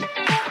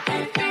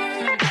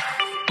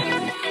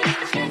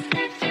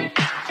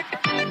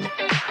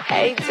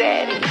Hey,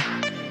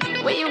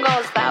 daddy, when you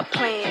gonna stop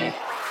playing?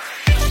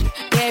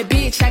 Yeah,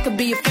 bitch, I could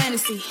be a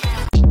fantasy.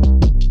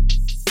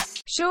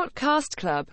 Short Cast Club